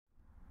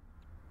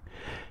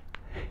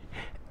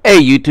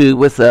Hey YouTube,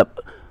 what's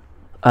up?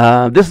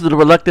 This is the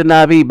Reluctant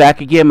Navi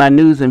back again. My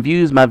news and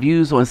views, my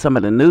views on some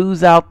of the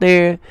news out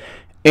there.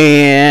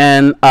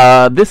 And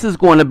this is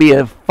going to be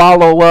a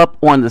follow-up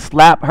on the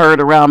slap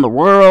heard around the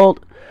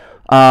world.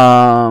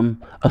 A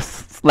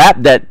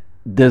slap that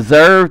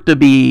deserved to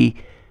be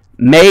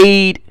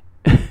made,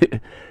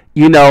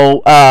 you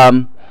know.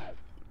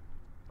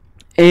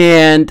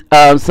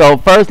 So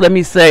first let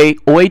me say,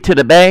 oi to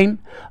the bang,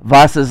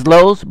 vasses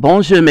los,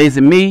 bonjour mes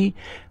amis,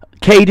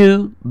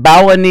 Kedu,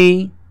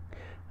 Bawani,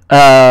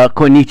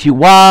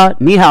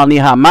 Konnichiwa, Ni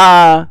hao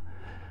ma,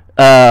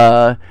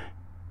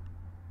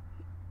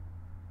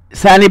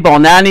 Sani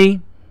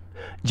Bonani,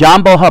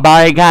 Jambo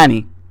Habari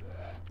Gani.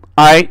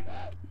 Alright.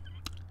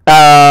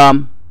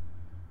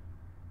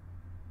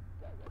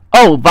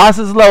 Oh,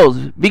 Vasses Los,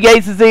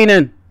 Vigay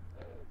Zinen.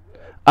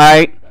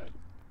 Alright.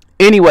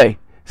 Anyway,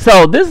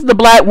 so this is the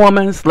black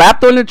woman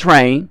slapped on the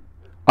train.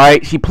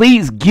 Alright, she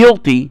pleads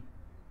guilty.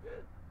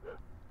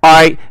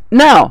 Alright,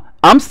 now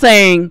I'm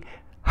saying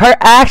her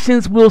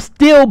actions will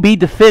still be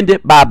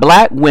defended by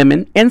black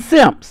women and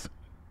simps.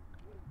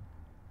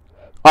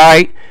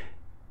 Alright,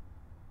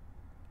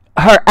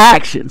 her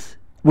actions,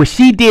 what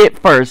she did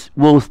first,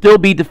 will still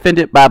be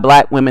defended by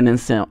black women and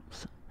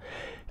simps.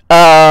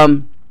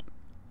 So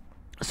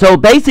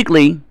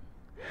basically,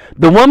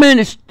 the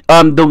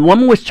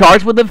woman was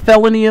charged with a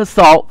felony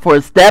assault for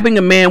stabbing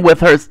a man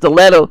with her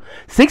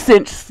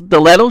 6-inch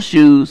stiletto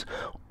shoes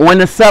on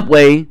the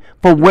subway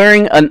for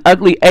wearing an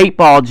ugly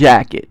 8-ball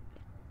jacket.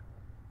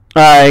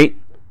 Alright.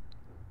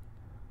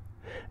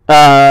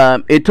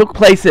 It took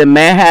place in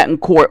Manhattan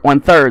Court on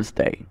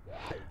Thursday.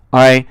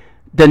 Alright.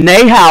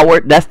 Danae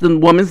Howard, that's the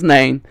woman's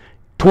name,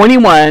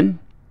 21,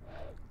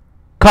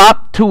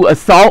 cop to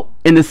assault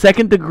in the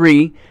 2nd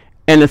degree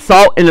and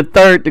assault in the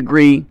 3rd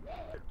degree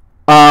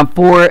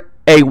for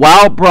a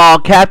wild brawl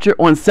captured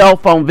on cell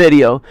phone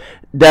video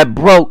that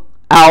broke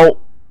out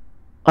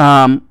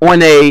on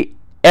a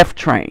F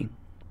train.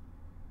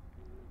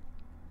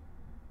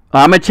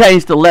 I'm going to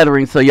change the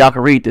lettering so y'all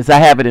can read this. I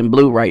have it in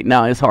blue right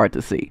now. It's hard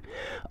to see.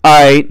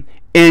 Alright.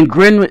 In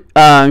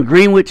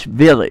Greenwich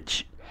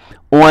Village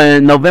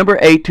on November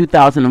 8,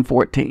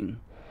 2014.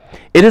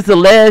 It is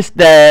alleged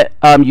that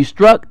you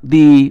struck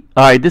the...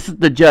 Alright, this is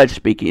the judge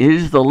speaking. It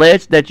is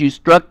alleged that you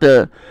struck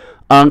the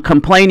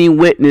complaining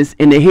witness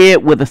in the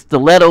head with a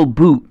stiletto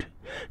boot,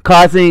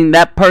 causing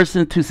that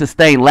person to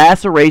sustain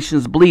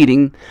lacerations,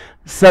 bleeding,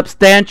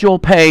 substantial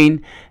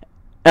pain.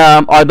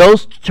 Are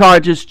those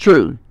charges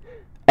true?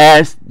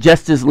 Asked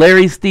Justice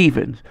Larry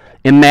Stevens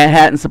in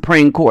Manhattan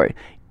Supreme Court.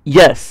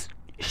 Yes,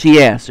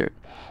 she answered.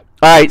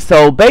 Alright,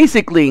 so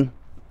basically,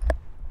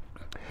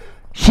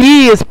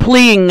 she is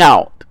pleading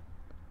out.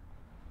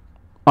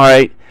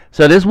 Alright,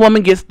 so this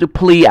woman gets to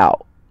plea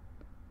out.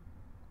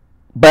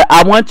 But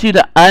I want you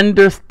to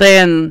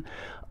understand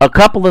a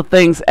couple of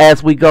things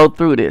as we go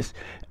through this.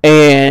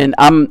 And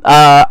I'm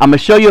going to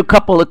show you a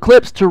couple of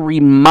clips to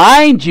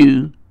remind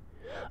you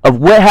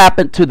of what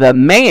happened to the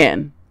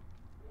man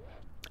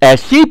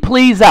as she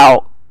pleads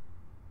out.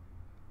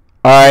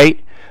 Alright.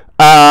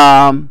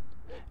 And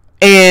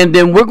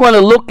then we're going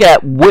to look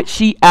at what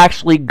she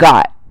actually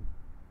got.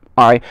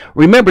 Alright.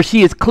 Remember,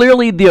 she is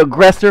clearly the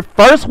aggressor,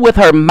 first with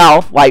her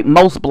mouth, like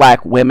most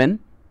black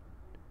women.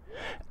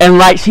 And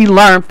like she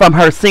learned from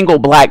her single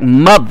black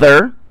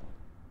mother.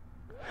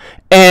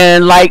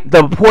 And like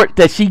the report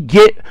that she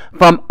get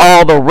from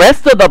all the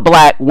rest of the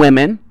black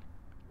women,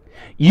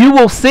 you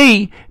will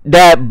see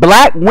that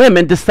black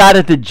women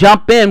decided to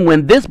jump in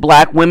when this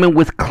black woman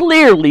was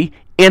clearly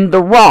in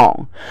the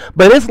wrong.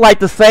 But it's like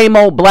the same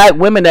old black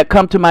women that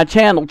come to my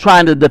channel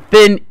trying to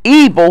defend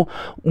evil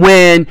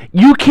when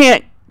you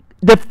can't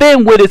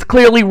defend what is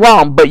clearly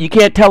wrong. But you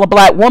can't tell a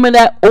black woman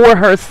that or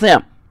her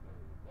simp.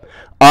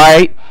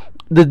 Alright?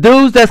 The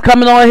dudes that's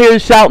coming on here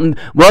shouting,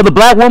 well, the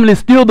black woman is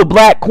still the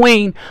black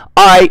queen.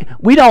 Alright?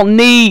 We don't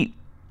need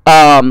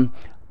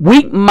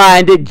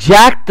weak-minded,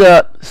 jacked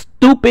up,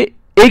 stupid,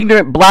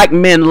 ignorant black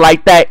men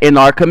like that in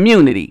our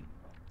community.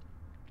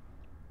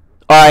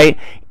 Alright?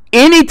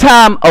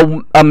 Anytime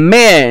a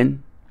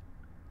man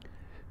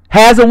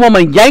has a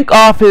woman yank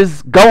off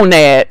his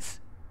gonads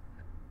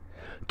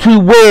to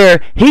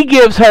where he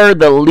gives her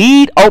the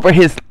lead over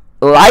his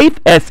life,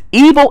 as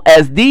evil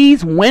as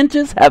these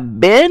wenches have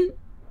been.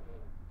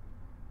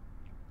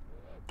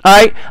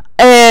 Alright?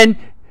 And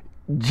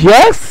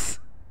just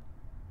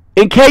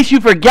in case you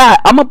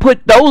forgot, I'm going to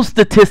put those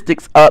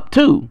statistics up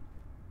too.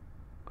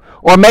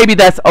 Or maybe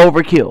that's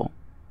overkill.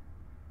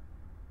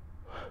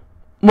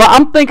 Well,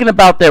 I'm thinking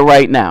about that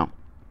right now.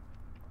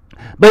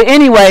 But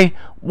anyway,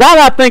 while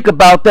I think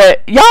about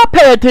that, y'all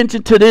pay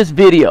attention to this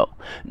video.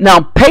 Now,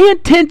 pay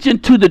attention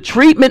to the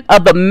treatment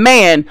of the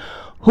man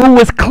who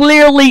was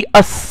clearly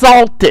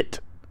assaulted.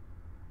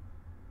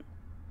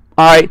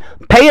 Alright?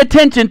 Pay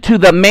attention to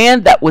the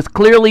man that was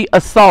clearly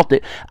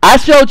assaulted. I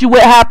showed you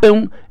what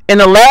happened in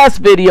the last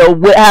video,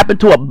 what happened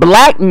to a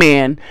black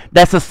man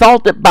that's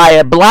assaulted by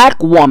a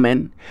black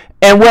woman,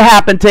 and what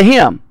happened to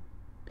him.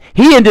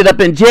 He ended up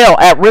in jail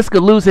at risk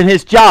of losing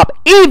his job,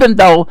 even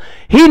though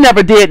he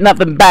never did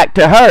nothing back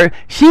to her.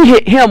 She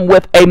hit him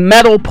with a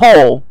metal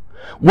pole,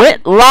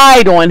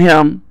 lied on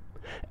him,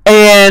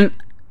 and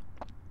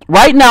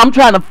right now I'm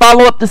trying to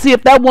follow up to see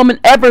if that woman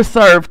ever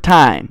served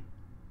time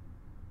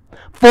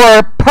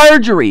for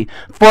perjury,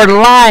 for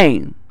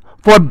lying,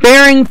 for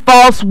bearing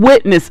false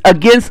witness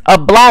against a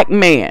black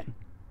man.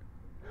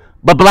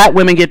 But black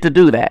women get to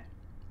do that.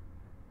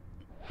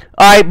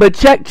 All right, but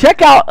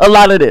check out a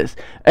lot of this.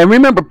 And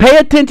remember, pay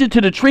attention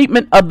to the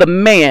treatment of the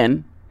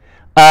man,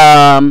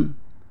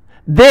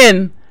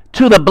 then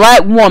to the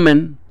black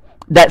woman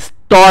that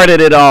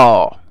started it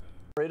all.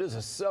 It is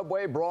a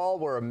subway brawl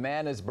where a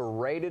man is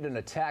berated and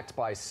attacked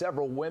by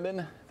several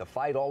women. The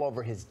fight all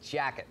over his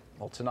jacket.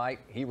 Well, tonight,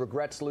 he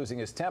regrets losing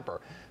his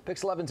temper.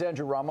 Pix 11's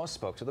Andrew Ramos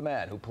spoke to the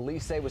man who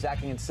police say was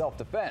acting in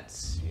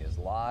self-defense. He is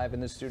live in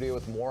the studio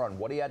with more on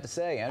what he had to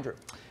say. Andrew.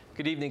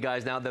 Good evening,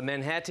 guys. Now, the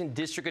Manhattan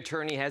District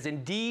Attorney has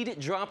indeed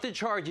dropped the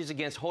charges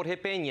against Jorge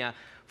Peña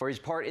for his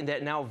part in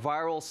that now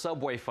viral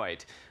subway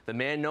fight. The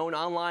man known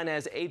online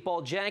as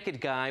 8-Ball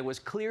Jacket Guy was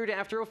cleared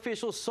after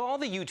officials saw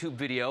the YouTube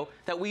video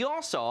that we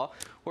all saw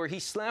where he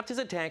slapped his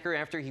attacker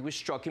after he was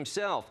struck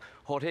himself.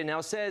 Jorge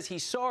now says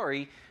he's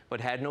sorry,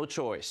 but had no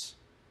choice.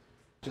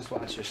 Just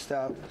watch your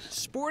step.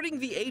 Sporting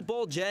the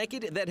 8-Ball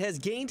jacket that has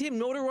gained him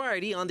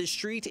notoriety on the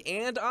street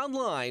and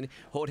online,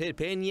 Jorge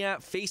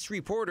Peña faced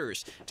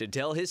reporters to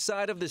tell his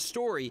side of the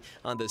story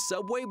on the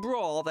subway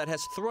brawl that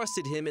has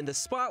thrusted him in the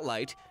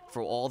spotlight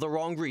for all the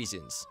wrong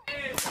reasons.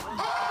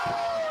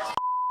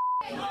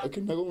 I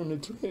cannot go on the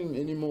train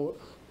anymore.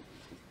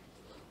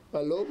 I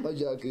love my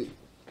jacket.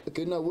 I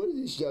cannot wear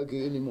this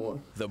jacket anymore.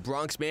 The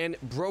Bronx man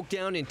broke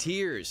down in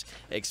tears,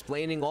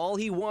 explaining all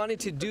he wanted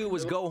to do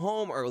was go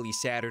home early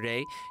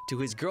Saturday to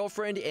his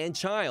girlfriend and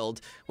child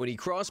when he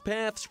crossed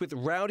paths with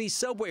rowdy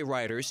subway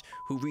riders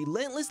who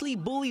relentlessly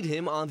bullied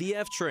him on the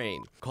F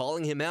train,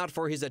 calling him out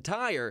for his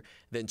attire,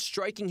 then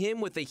striking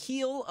him with the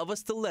heel of a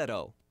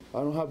stiletto.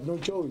 I don't have no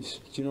choice.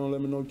 She don't let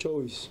me no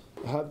choice.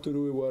 I have to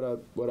do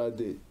what I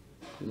did.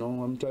 You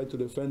know, I'm trying to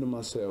defend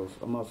myself.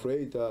 I'm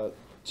afraid that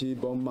she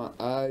bumped my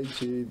eye,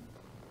 she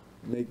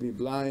make me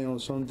blind or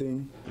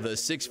something. The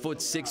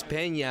 6'6"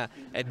 Peña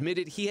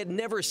admitted he had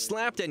never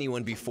slapped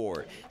anyone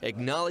before,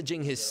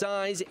 acknowledging his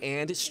size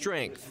and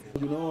strength.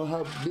 You know, I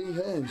have big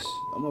hands.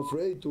 I'm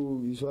afraid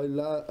to, if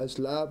I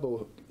slap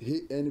or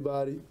hit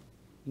anybody,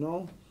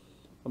 no,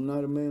 I'm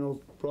not a man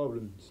of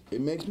problems.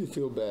 It makes me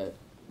feel bad.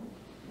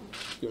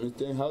 You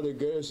understand how the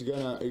girls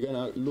are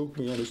gonna look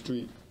me on the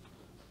street?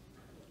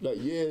 Like,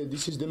 yeah,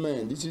 this is the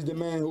man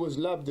who has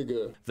slapped the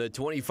girl. The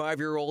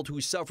 25-year-old who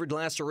suffered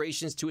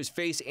lacerations to his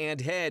face and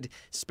head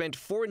spent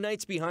 4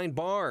 nights behind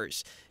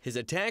bars. His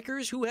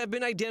attackers, who have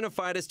been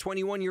identified as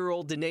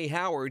 21-year-old Danae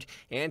Howard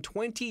and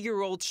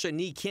 20-year-old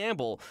Shani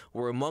Campbell,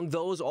 were among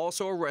those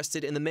also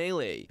arrested in the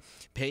melee.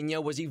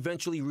 Peña was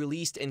eventually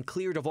released and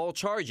cleared of all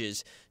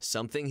charges,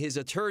 something his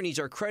attorneys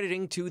are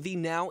crediting to the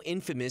now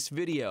infamous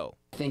video.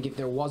 I think if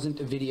there wasn't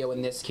a video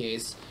in this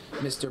case,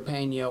 Mr.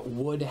 Peña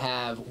would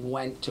have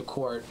went to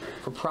court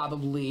for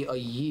probably a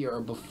year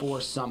before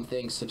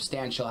something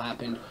substantial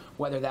happened,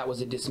 whether that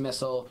was a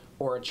dismissal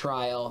or a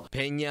trial.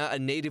 Peña, a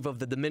native of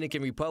the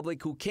Dominican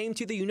Republic who came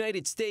to the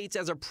United States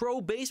as a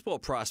pro baseball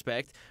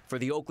prospect for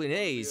the Oakland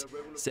A's,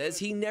 says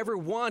he never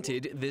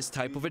wanted this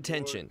type of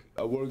attention.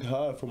 I work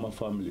hard for my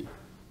family.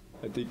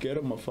 I take care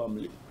of my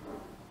family.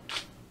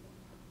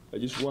 I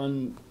just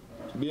want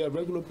to be a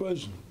regular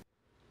person.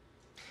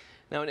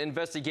 Now, an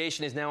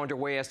investigation is now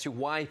underway as to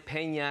why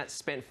Peña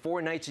spent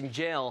 4 nights in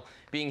jail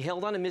being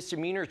held on a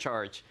misdemeanor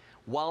charge,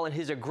 while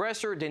his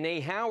aggressor,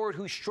 Danae Howard,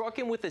 who struck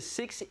him with a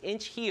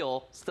 6-inch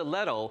heel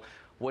stiletto,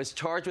 was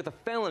charged with a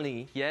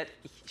felony, yet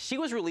she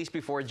was released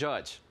before a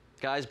judge.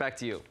 Guys, back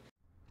to you.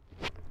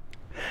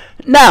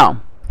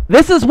 Now,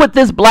 this is what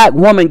this black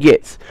woman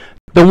gets.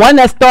 The one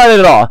that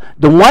started it all.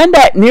 The one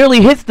that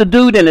nearly hits the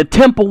dude in the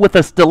temple with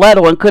a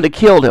stiletto and could have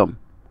killed him.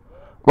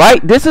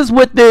 Right? This is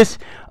what this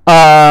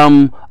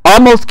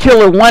almost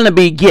killer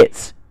wannabe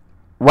gets,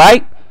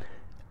 right?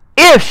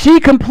 If she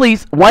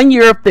completes 1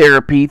 year of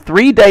therapy,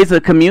 3 days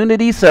of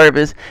community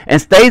service,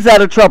 and stays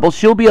out of trouble,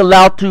 she'll be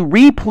allowed to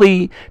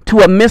replea to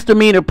a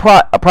misdemeanor,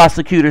 a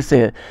prosecutor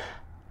said.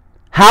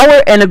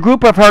 Howard and a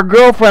group of her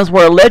girlfriends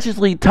were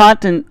allegedly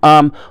taunting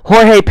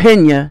Jorge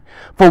Peña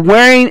for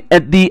wearing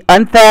the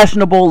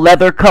unfashionable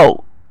leather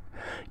coat.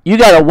 You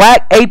got a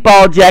whack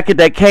 8-ball jacket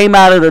that came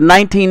out of the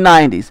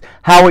 1990s,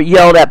 Howard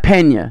yelled at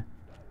Peña.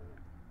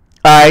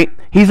 All right,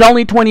 he's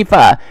only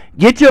 25.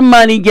 Get your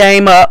money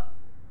game up.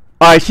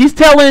 All right, she's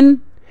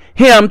telling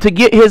him to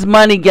get his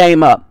money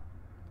game up,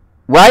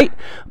 right?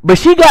 But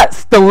she got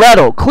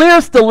clear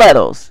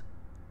stilettos.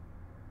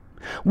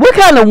 What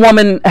kind of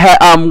woman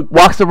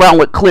walks around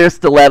with clear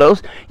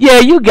stilettos? Yeah,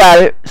 you got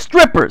it,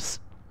 strippers.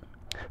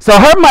 So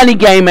her money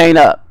game ain't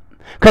up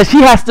because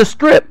she has to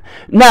strip.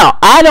 Now,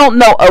 I don't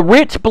know a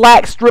rich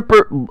black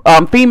stripper,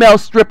 female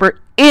stripper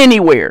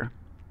anywhere.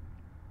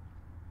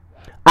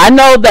 I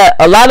know that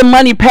a lot of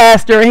money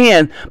passed their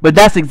hands, but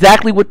that's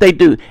exactly what they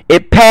do.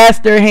 It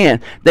passed their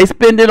hands. They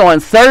spend it on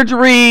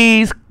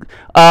surgeries,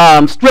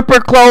 stripper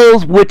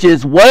clothes, which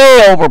is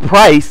way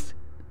overpriced,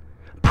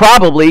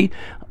 probably.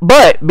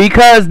 But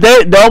because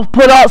they'll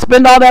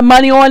spend all that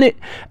money on it,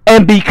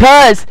 and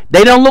because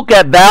they don't look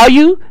at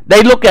value,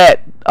 they look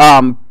at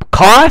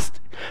cost.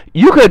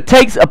 You could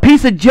take a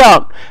piece of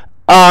junk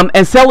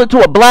and sell it to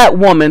a black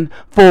woman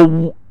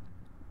for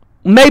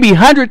maybe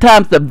 100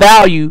 times the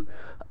value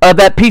of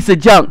that piece of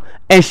junk,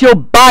 and she'll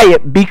buy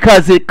it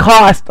because it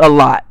costs a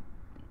lot.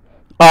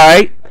 All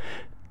right.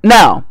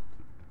 Now,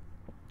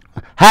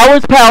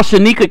 Howard's pal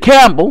Shanika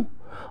Campbell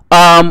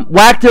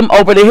whacked him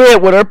over the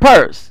head with her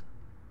purse.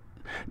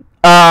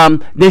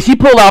 Then she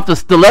pulled off the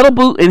stiletto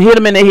boot and hit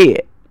him in the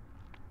head.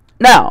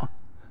 Now,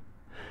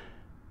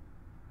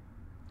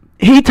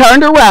 he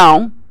turned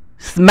around,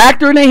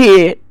 smacked her in the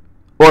head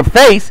or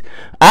face.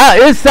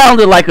 It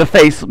sounded like a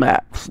face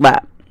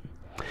slap.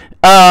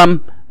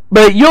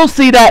 But you'll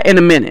see that in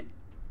a minute.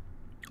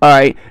 All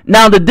right.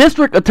 Now, the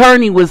district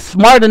attorney was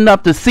smart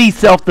enough to see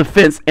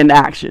self-defense in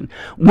action.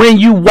 When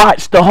you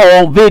watch the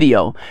whole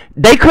video,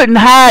 they couldn't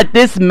hide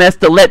this mess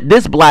to let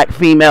this black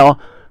female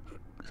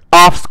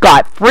off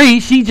scot-free.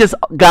 She just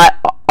got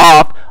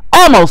off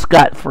almost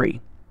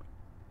scot-free.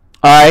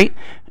 All right.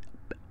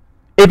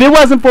 If it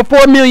wasn't for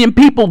 4 million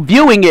people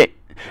viewing it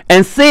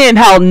and seeing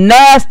how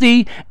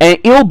nasty and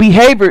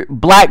ill-behaved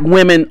black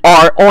women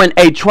are on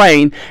a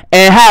train,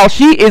 and how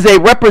she is a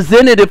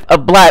representative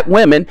of black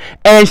women,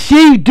 and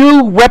she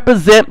do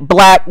represent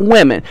black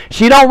women.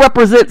 She don't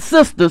represent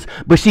sisters,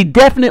 but she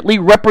definitely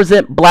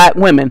represent black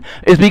women.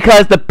 It's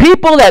because the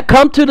people that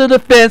come to the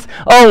defense,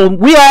 oh,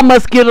 we all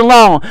must get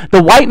along.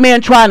 The white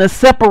man trying to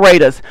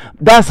separate us.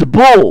 That's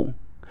bull.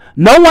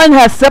 No one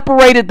has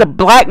separated the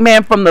black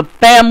man from the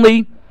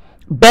family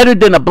better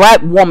than a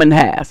black woman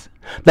has.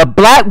 The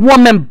black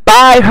woman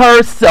by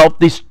herself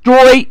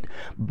destroyed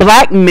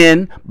black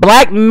men,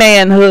 black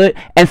manhood,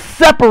 and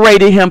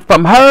separated him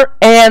from her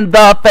and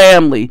the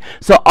family.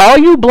 So all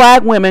you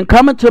black women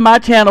coming to my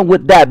channel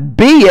with that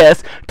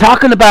BS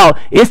talking about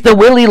it's the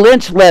Willie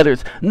Lynch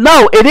letters.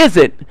 No, it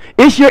isn't.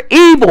 It's your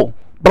evil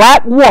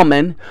black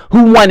woman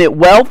who wanted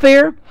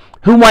welfare,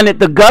 who wanted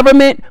the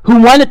government,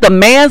 who wanted the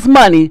man's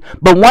money,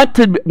 but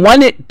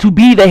wanted to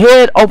be the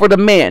head over the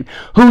man,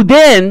 who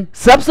then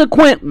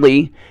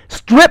subsequently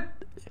stripped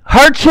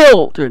her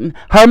children,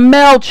 her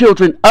male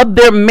children, of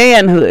their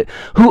manhood,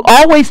 who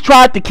always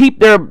tried to keep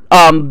their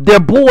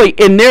boy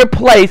in their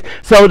place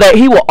so that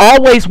he will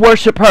always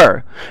worship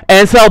her.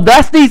 And so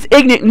that's these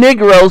ignorant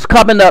Negroes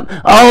coming up,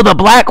 oh, the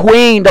black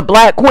queen, the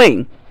black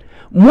queen.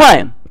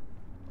 One,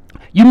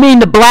 you mean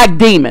the black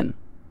demon,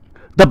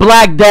 the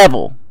black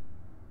devil.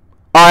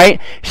 All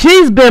right,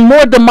 she's been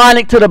more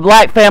demonic to the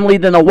black family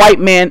than a white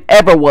man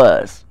ever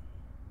was.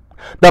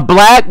 The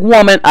black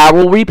woman, I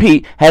will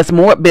repeat, has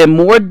been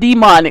more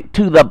demonic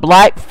to the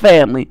black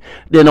family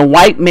than a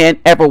white man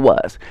ever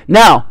was.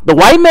 Now, the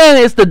white man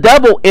is the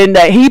devil in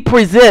that he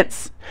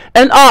presents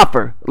an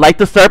offer, like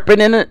the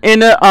serpent in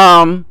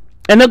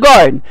the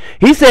garden.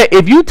 He said,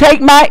 if you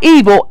take my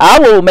evil, I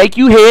will make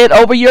you head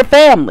over your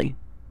family.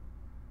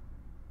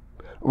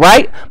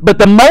 Right? But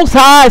the Most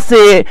High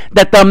said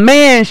that the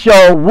man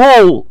shall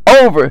rule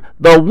over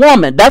the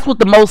woman. That's what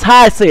the Most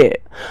High said.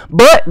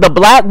 But the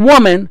black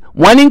woman,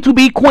 wanting to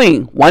be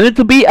queen, wanting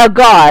to be a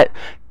god,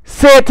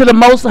 said to the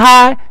Most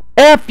High,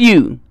 F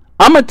you.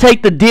 I'm going to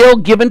take the deal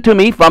given to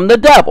me from the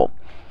devil.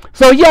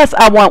 So yes,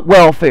 I want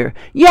welfare.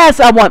 Yes,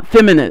 I want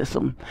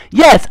feminism.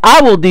 Yes,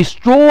 I will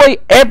destroy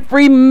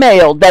every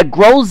male that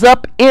grows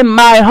up in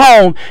my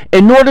home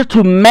in order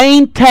to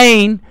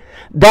maintain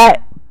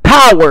that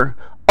power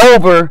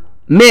over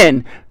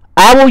men.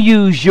 I will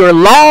use your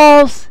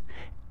laws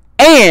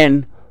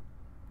and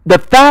the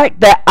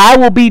fact that I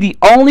will be the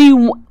only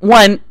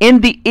one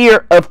in the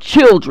ear of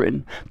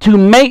children to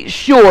make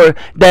sure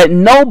that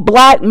no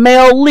black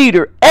male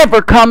leader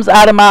ever comes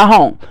out of my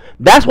home.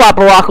 That's why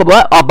Barack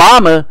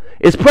Obama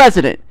is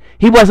president.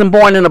 He wasn't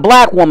born in a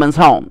black woman's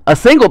home, a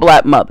single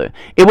black mother.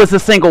 It was a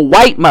single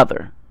white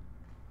mother.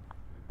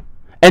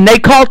 And they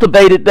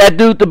cultivated that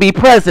dude to be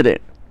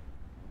president.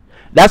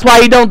 That's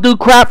why he don't do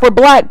crap for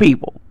black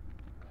people.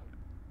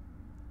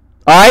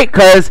 All right,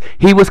 because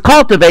he was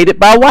cultivated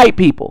by white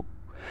people.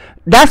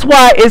 That's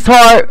why it's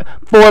hard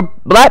for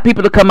black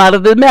people to come out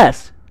of the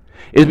mess.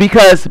 It's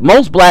because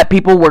most black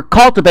people were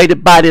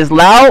cultivated by this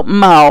loud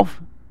mouth,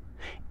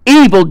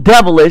 evil,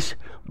 devilish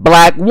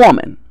black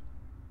woman.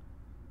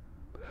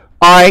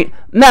 All right,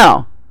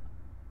 now,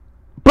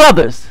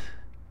 brothers,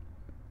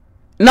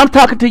 and I'm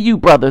talking to you,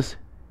 brothers.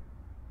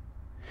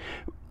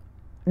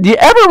 Do you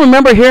ever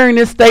remember hearing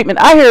this statement?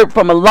 I hear it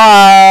from a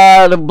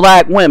lot of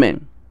black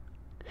women.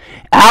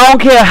 I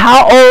don't care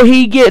how old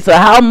he gets or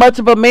how much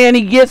of a man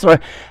he gets or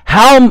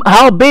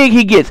how big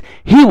he gets.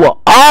 He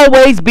will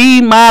always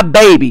be my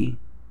baby.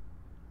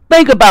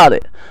 Think about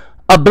it.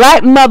 A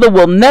black mother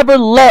will never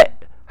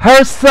let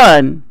her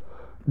son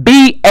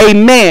be a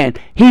man.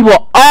 He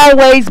will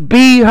always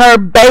be her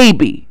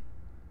baby.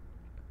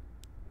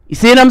 You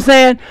see what I'm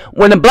saying?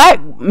 When a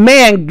black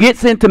man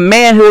gets into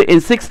manhood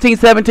in 16,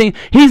 17,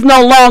 he's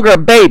no longer a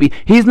baby.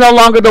 He's no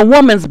longer the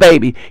woman's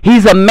baby.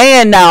 He's a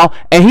man now,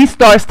 and he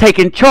starts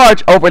taking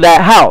charge over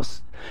that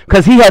house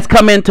because he has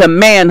come into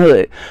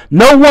manhood.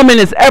 No woman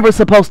is ever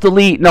supposed to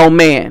lead no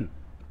man.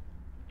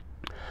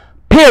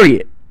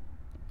 Period.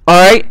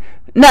 All right?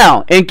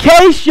 Now, in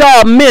case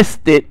y'all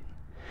missed it,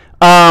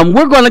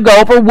 we're going to go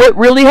over what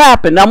really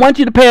happened. I want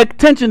you to pay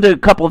attention to a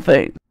couple of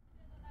things.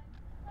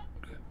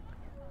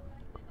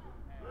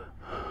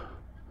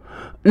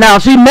 Now,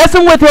 she's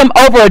messing with him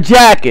over a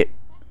jacket.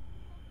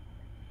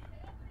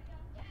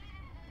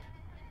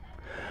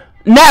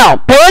 Now,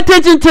 pay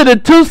attention to the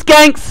two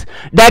skanks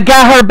that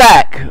got her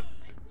back.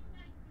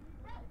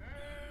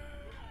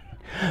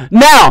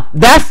 Now,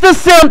 that's the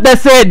simp that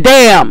said,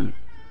 damn.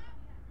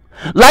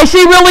 Like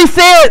she really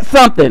said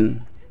something.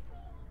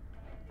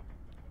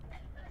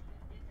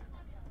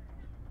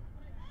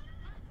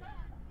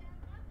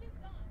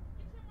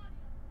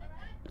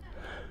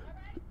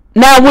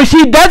 Now, what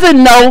she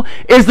doesn't know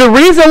is the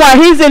reason why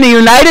he's in the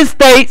United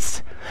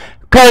States,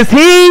 because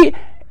he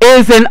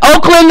is an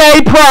Oakland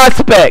A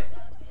prospect.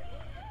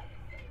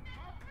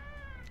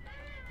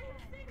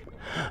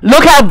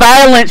 Look how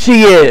violent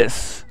she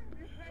is.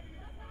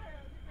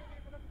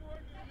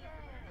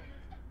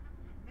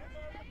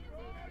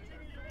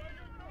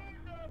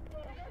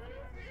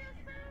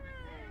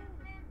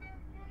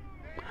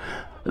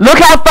 Look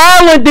how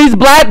violent these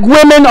black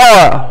women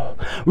are.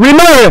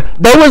 Remember,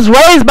 they was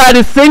raised by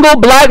this single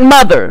black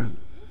mother.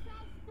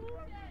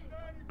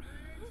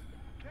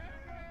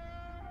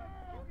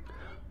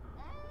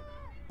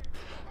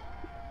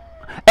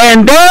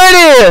 And there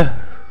it is.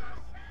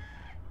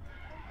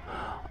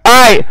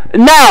 Alright,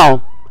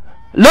 now,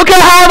 look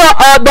at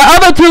how the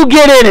other two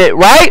get in it,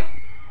 right?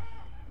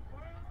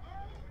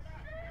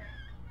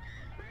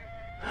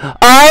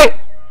 Alright.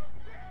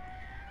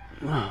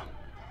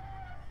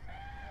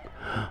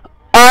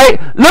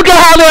 Alright, look at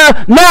how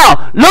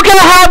look at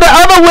how the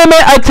other women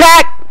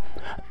attack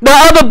the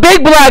other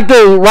big black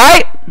dude,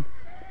 right?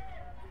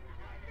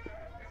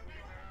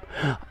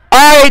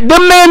 Alright,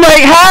 them men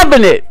ain't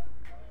having it.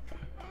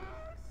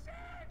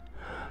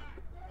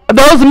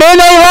 Those men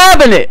ain't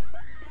having it.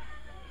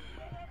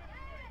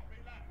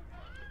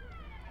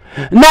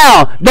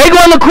 Now, they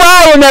gonna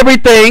cry and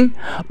everything,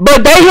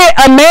 but they hit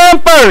a man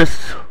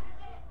first.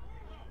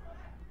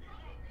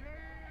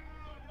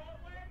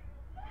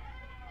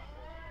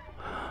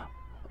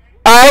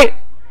 Alright?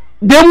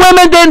 Them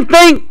women didn't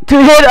think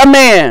to hit a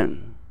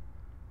man.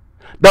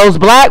 Those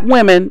black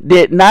women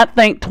did not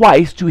think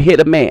twice to hit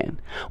a man.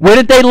 Where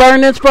did they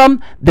learn this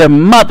from? Their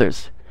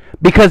mothers.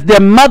 Because their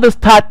mothers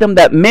taught them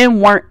that men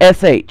weren't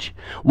SH.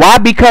 Why?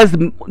 Because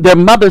their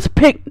mothers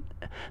picked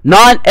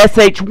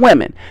non-SH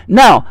women.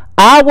 Now,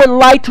 I would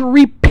like to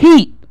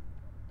repeat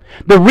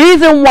the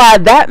reason why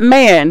that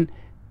man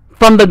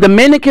from the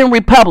Dominican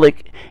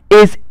Republic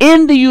is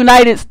in the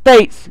United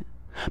States,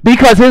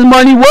 because his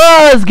money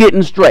was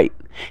getting straight.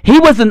 He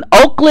was an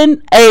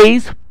Oakland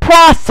A's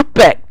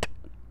prospect.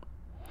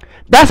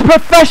 That's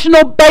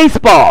professional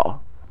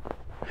baseball.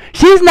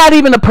 She's not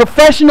even a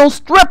professional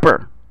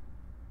stripper.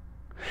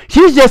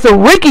 She's just a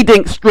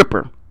rinky-dink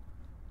stripper.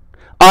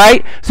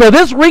 Alright, so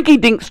this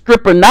rinky-dink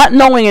stripper, not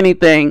knowing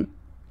anything,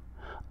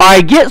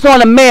 alright, gets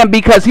on a man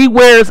because he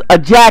wears a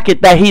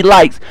jacket that he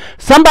likes.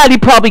 Somebody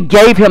probably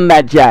gave him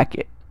that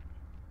jacket.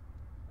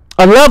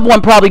 A loved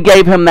one probably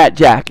gave him that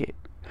jacket.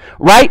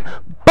 Right?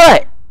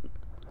 But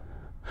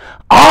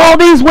all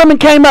these women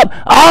came up.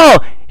 Oh,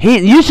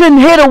 you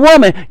shouldn't hit a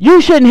woman. You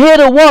shouldn't hit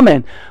a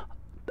woman.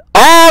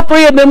 All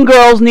three of them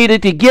girls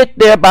needed to get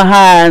their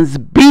behinds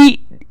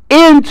beat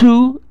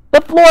into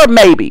the floor,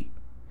 maybe.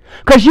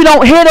 Because you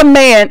don't hit a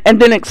man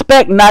and then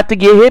expect not to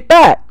get hit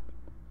back.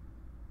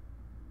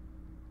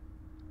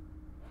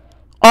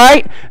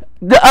 Alright?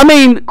 I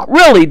mean,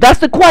 really, that's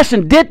the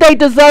question. Did they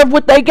deserve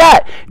what they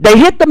got? They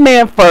hit the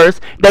man first.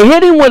 They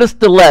hit him with a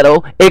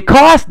stiletto. It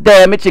caused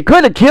damage. It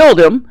could have killed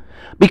him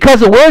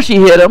because of where she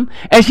hit him.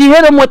 And she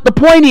hit him with the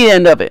pointy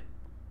end of it.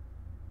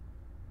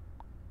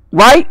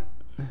 Right?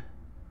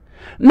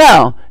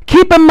 Now,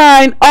 keep in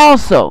mind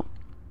also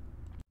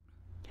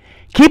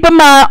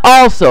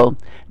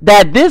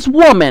that this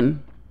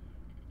woman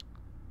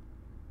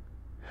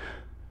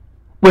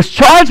was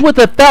charged with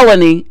a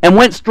felony and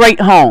went straight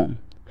home.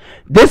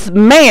 This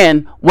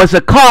man was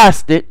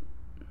accosted.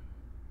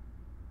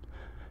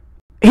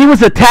 He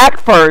was attacked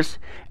first,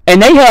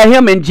 and they had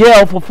him in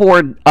jail for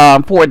 4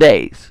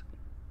 days.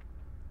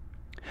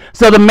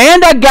 So the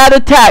man that got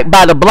attacked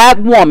by the black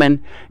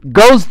woman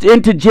goes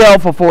into jail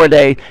for 4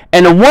 days,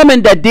 and the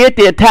woman that did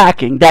the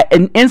attacking, that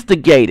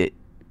instigated,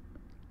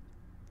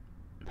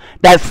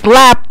 that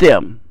slapped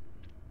him,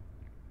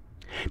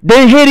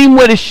 then hit him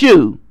with a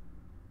shoe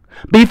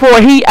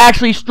before he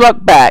actually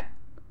struck back,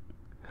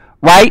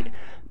 right?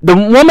 The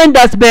woman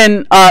that's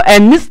been,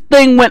 and this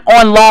thing went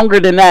on longer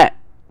than that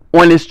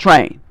on this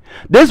train.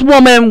 This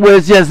woman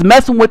was just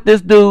messing with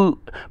this dude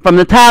from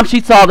the time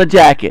she saw the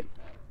jacket.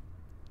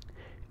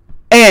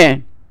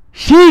 And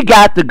she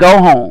got to go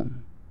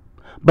home.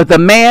 But the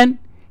man,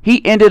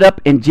 he ended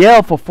up in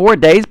jail for 4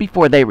 days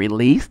before they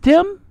released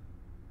him.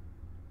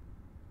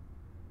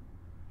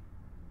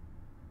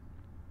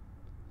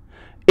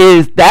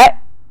 Is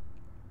that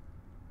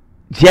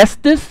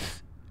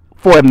justice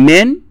for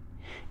men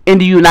in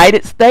the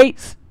United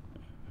States?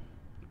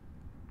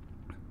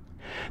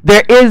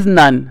 There is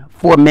none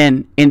for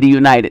men in the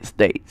United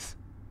States.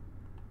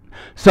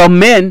 So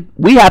men,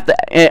 we have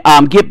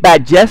to get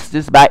back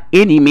justice by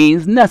any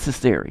means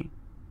necessary.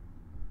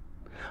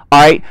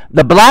 All right,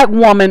 the black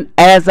woman,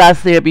 as I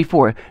said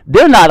before,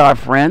 they're not our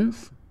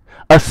friends.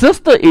 A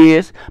sister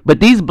is, but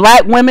these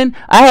black women,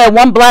 I had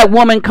one black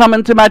woman come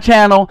into my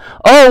channel.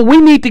 Oh, we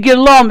need to get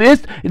along.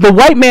 The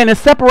white man is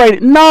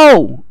separated.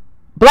 No,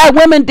 black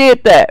women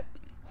did that.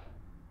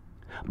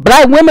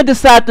 Black women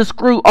decide to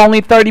screw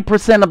only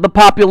 30% of the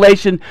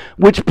population,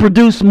 which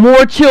produce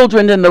more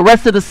children than the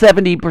rest of the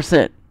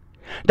 70%.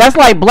 That's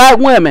like black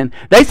women.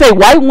 They say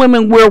white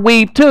women wear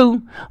weave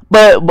too,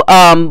 but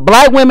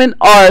black women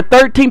are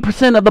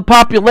 13% of the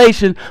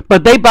population,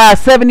 but they buy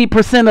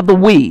 70% of the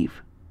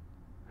weave.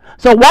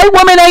 So white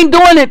women ain't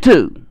doing it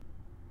too.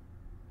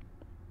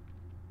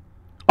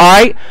 All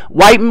right,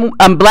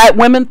 black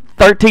women,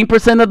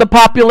 13% of the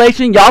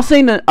population. Y'all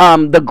seen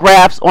the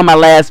graphs on my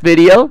last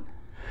video.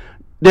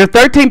 They're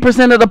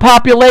 13% of the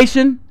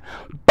population,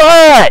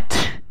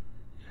 but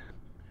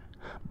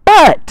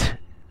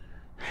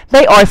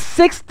they are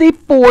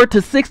 64 to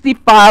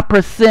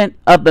 65%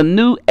 of the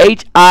new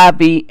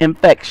HIV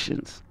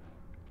infections.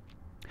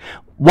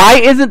 Why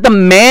isn't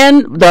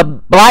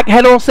the black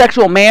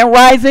heterosexual man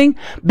rising?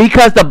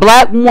 Because the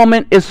black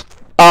woman is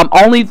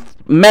only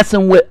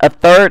messing with a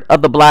third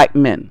of the black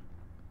men.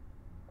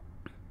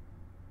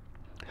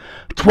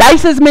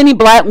 Twice as many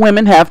black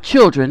women have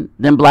children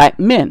than black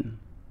men.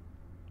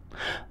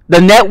 The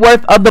net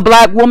worth of the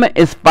black woman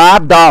is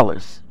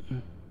 $5.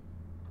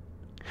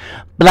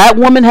 Black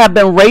women have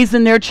been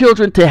raising their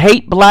children to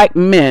hate black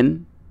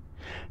men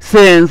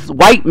since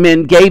white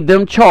men gave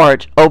them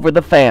charge over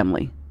the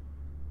family.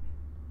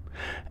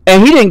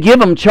 And he didn't give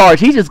them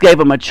charge, he just gave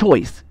them a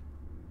choice.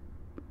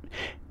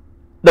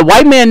 The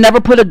white man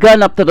never put a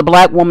gun up to the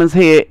black woman's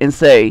head and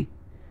say,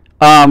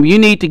 you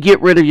need to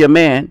get rid of your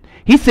man.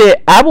 He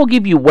said, I will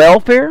give you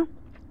welfare.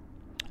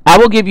 I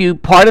will give you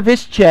part of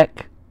his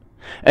check.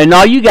 And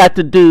all you got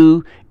to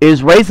do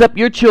is raise up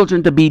your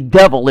children to be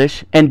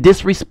devilish and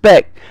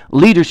disrespect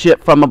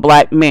leadership from a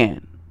black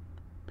man.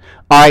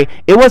 All right,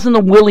 it wasn't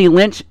the Willie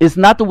Lynch. It's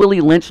not the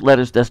Willie Lynch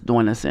letters that's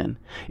doing this in.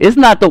 It's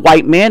not the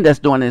white man that's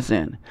doing this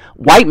in.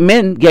 White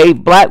men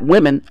gave black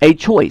women a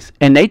choice,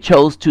 and they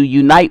chose to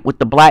unite with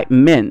the black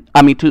men.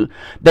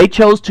 They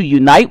chose to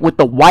unite with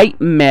the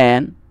white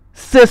man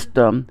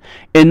system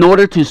in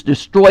order to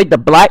destroy the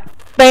black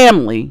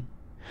family,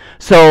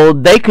 so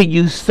they could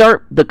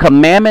usurp the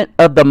commandment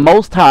of the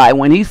Most High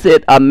when he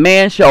said, "A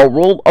man shall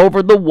rule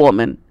over the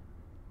woman."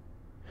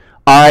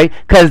 All right,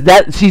 because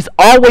she's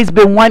always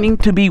been wanting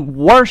to be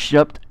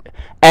worshipped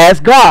as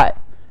God,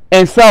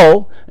 and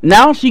so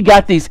now she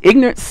got these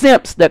ignorant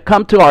simps that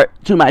come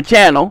to my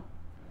channel.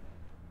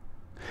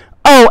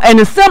 Oh, and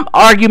the simp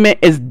argument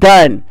is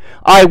done.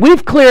 All right,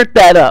 we've cleared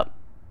that up.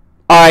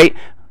 All right,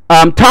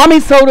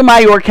 Tommy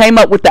Sotomayor came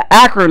up with the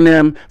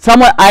acronym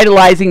 "Somewhat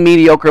Idolizing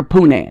Mediocre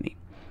Poo Nanny,"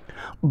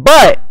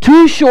 but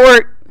Too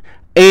Short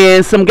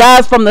and some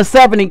guys from the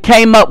 70s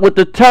came up with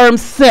the term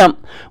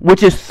simp,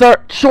 which is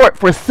short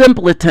for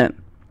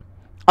simpleton.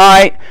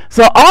 Alright,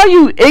 so all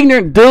you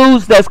ignorant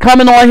dudes that's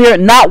coming on here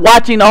not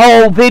watching the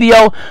whole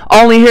video,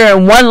 only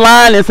hearing one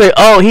line and say,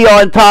 oh, he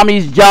on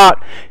Tommy's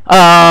jock,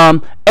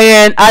 and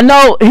I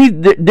know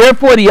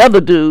therefore the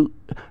other dude,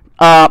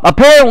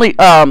 apparently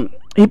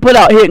he put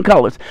out Hidden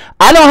Colors.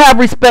 I don't have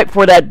respect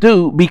for that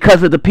dude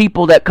because of the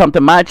people that come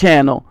to my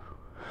channel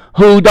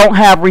who don't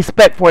have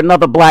respect for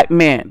another black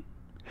man.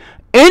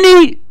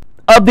 Any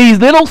of these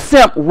little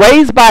simp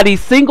raised by these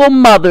single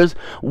mothers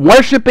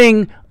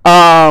worshiping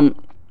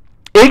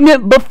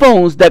ignorant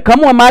buffoons that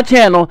come on my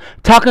channel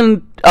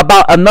talking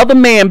about another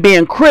man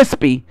being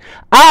crispy,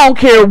 I don't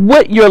care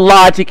what your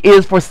logic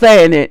is for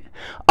saying it.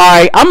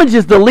 Alright, I'm gonna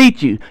just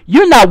delete you.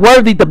 You're not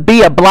worthy to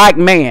be a black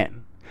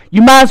man.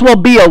 You might as well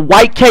be a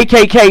white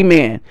KKK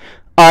man.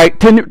 Alright,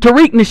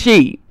 Tariq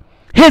Nasheed,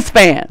 his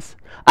fans,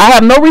 I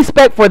have no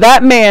respect for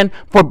that man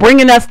for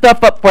bringing that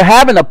stuff up, for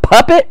having a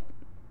puppet.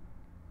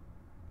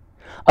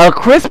 A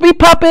crispy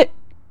puppet?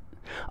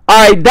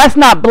 Alright, that's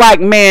not black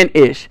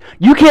man-ish.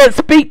 You can't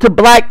speak to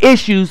black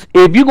issues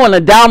if you're going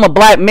to down a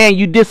black man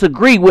you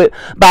disagree with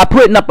by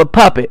putting up a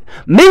puppet.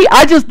 Me,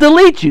 I just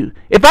delete you.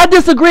 If I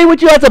disagree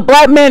with you as a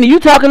black man and you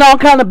talking all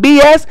kind of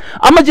BS,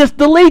 I'm going to just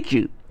delete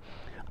you.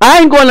 I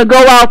ain't going to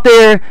go out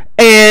there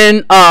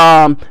and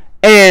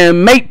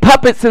make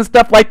puppets and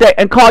stuff like that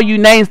and call you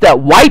names that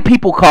white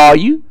people call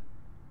you.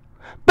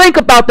 Think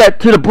about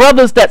that to the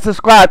brothers that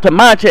subscribe to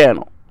my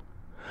channel.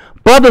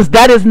 Brothers,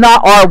 that is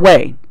not our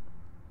way.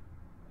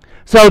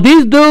 So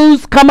these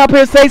dudes come up here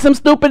and say some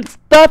stupid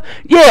stuff.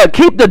 Yeah,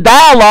 keep the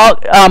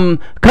dialogue.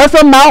 Cuss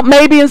them out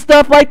maybe and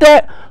stuff like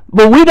that.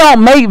 But we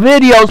don't make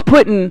videos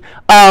putting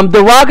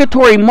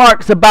derogatory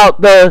marks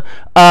about the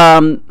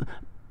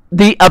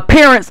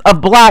appearance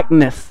of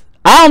blackness.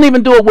 I don't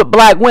even do it with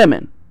black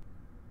women.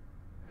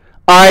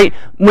 Alright?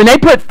 When they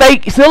put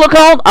fake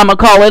silicone, I'm going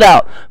to call it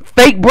out.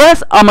 Fake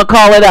breasts, I'm going to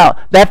call it out.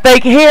 That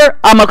fake hair,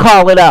 I'm going to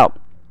call it out.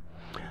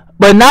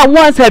 But not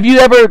once have you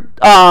ever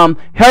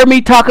heard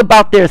me talk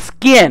about their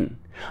skin.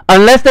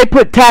 Unless they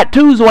put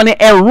tattoos on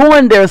it and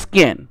ruin their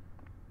skin.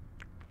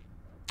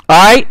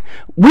 Alright?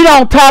 We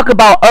don't talk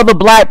about other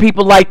black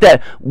people like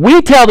that.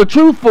 We tell the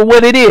truth for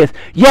what it is.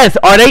 Yes,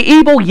 are they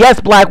evil?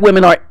 Yes, black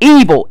women are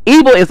evil.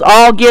 Evil is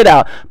all get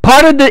out.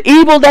 Part of the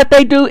evil that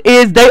they do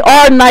is they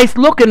are nice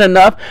looking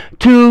enough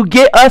to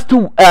get us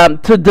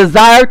to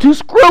desire to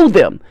screw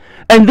them.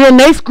 And then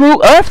they screw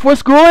us for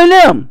screwing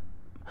them.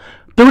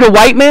 Through the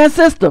white man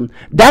system.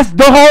 That's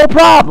the whole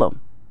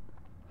problem.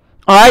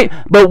 Alright?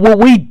 But what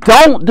we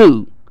don't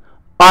do,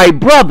 alright,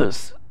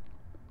 brothers,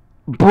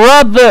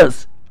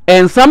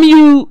 and some of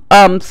you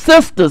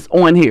sisters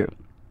on here,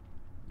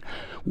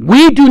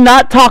 we do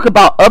not talk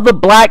about other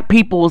black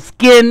people's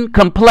skin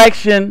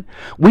complexion.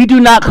 We do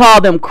not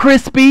call them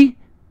crispy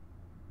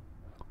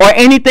or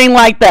anything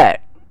like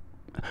that.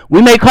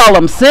 We may call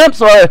them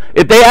simps, or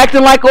if they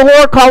acting like a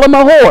whore, call them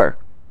a whore.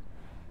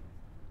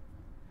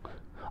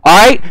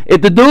 Alright?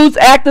 If the dude's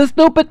acting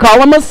stupid,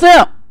 call him a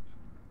simp.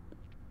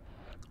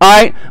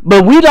 Alright?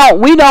 But we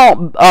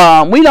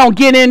don't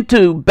get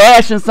into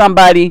bashing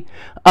somebody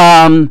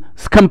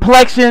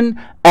complexion,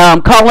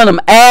 calling them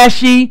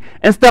ashy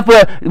and stuff.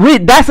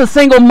 That's a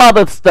single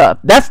mother stuff.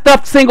 That's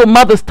stuff single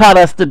mothers taught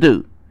us to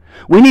do.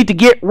 We need to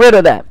get rid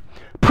of that.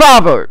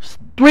 Proverbs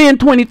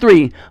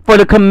 3:23. For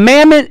the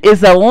commandment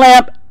is a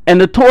lamp, and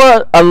the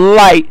Torah a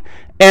light,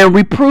 and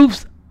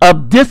reproofs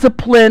of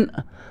discipline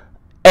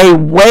a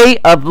way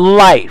of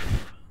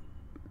life.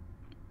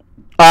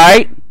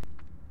 Alright?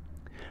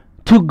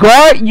 To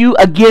guard you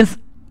against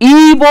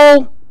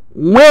evil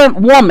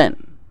woman.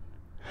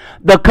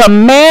 The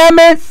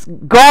commandments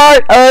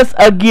guard us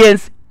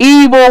against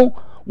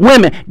evil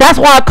women. That's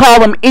why I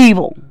call them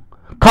evil.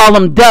 Call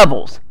them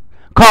devils.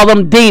 Call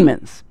them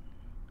demons.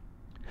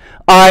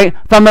 Alright?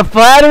 From the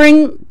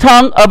flattering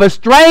tongue of a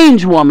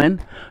strange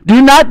woman,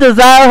 do not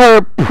desire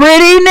her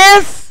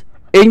prettiness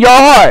in your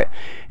heart.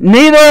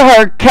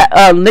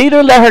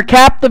 Neither let her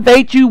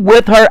captivate you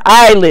with her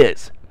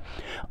eyelids.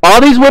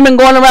 All these women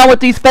going around with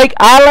these fake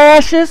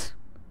eyelashes.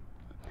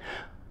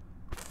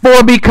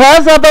 For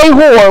because of a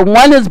whore,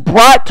 one is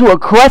brought to a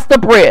crust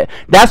of bread.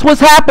 That's what's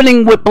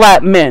happening with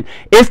black men.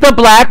 It's the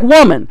black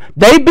woman.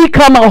 They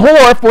become a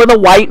whore for the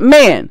white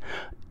man,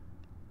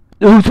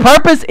 whose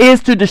purpose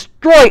is to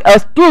destroy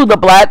us through the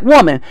black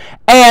woman.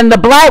 And the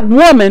black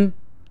woman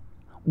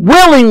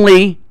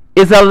willingly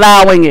is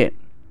allowing it.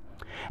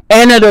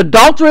 And an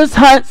adulteress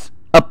hunts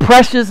a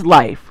precious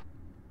life.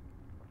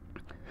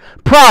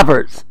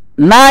 Proverbs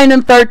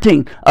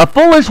 9:13. A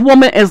foolish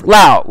woman is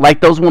loud,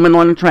 like those women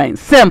on the train.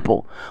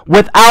 Simple,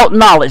 without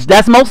knowledge.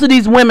 That's most of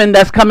these women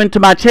that's coming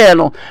to my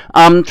channel,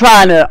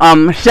 trying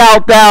to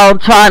shout down,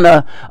 trying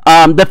to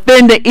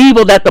defend the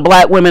evil that the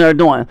black women are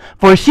doing.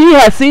 For she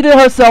has seated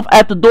herself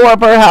at the door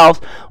of her house,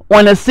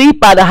 on a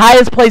seat by the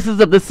highest places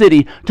of the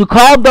city, to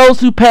call those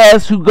who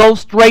pass, who go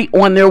straight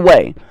on their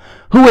way.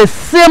 Who is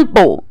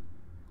simple,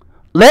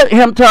 let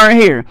him turn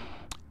here.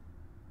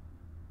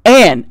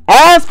 And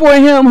as for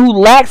him who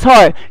lacks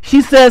heart,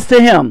 she says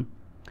to him,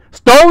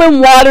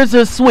 stolen waters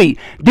are sweet.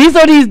 These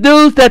are these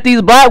dudes that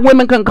these black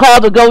women can call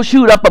to go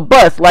shoot up a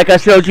bus, like I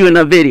showed you in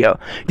the video.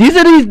 These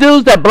are these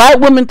dudes that black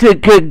women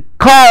could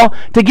call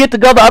to get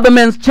together other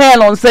men's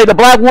channel and say the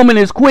black woman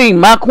is queen,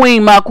 my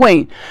queen, my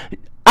queen.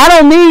 I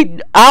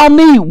don't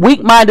need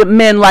weak-minded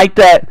men like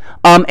that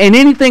in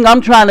anything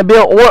I'm trying to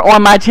build or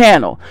on my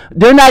channel.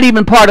 They're not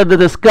even part of the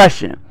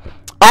discussion.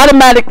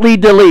 Automatically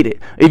delete it.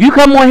 If you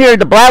come on here,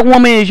 the black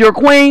woman is your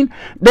queen,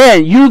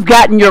 then you've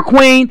gotten your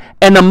queen,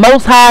 and the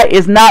Most High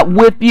is not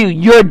with you.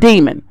 You're a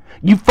demon.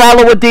 You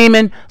follow a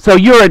demon, so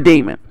you're a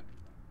demon.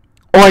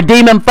 Or a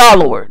demon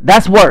follower.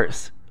 That's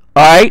worse.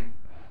 Alright?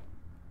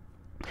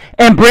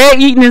 And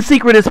bread eaten in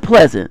secret is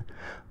pleasant.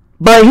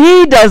 But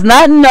he does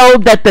not know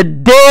that the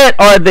dead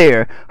are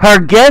there. Her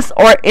guests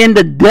are in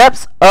the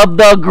depths of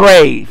the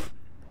grave.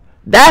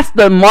 That's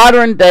the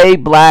modern day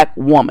black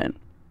woman.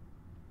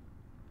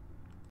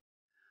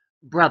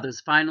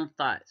 Brothers, final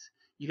thoughts.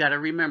 You got to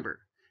remember,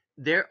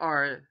 there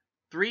are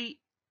 3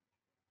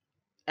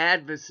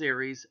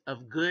 adversaries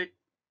of good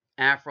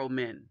Afro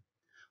men.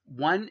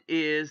 One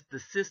is the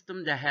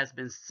system that has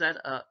been set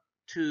up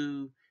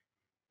to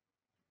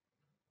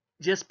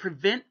just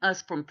prevent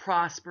us from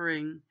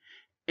prospering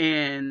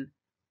and,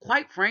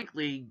 quite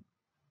frankly,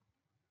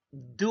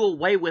 do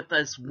away with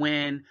us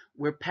when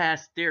we're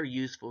past their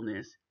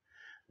usefulness.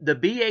 The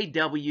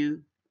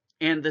BAW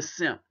and the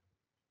Simp.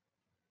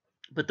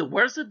 But the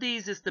worst of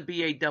these is the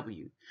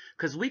BAW,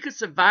 because we could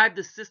survive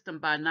the system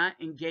by not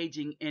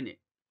engaging in it.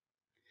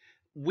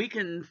 We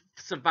can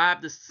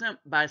survive the Simp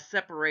by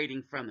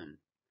separating from them.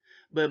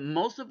 But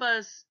most of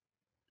us,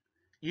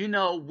 we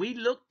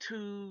look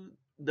to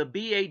the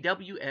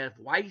BAWF,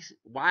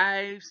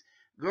 wives,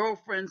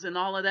 girlfriends, and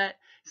all of that.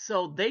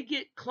 So they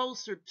get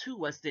closer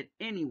to us than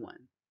anyone.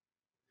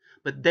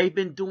 But they've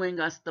been doing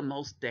us the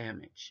most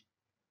damage.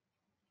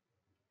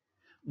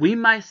 We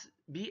might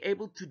be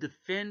able to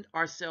defend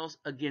ourselves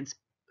against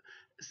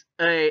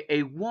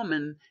a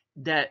woman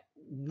that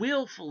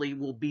willfully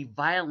will be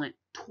violent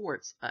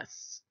towards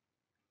us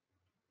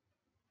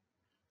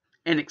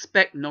and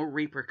expect no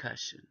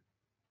repercussion.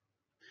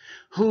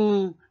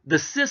 Who the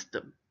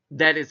system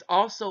that is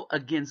also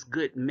against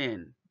good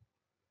men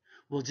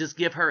will just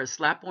give her a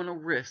slap on the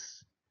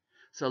wrist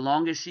so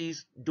long as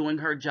she's doing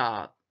her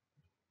job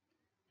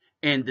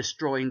and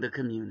destroying the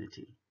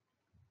community.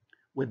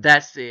 With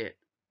that said,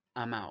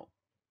 I'm out.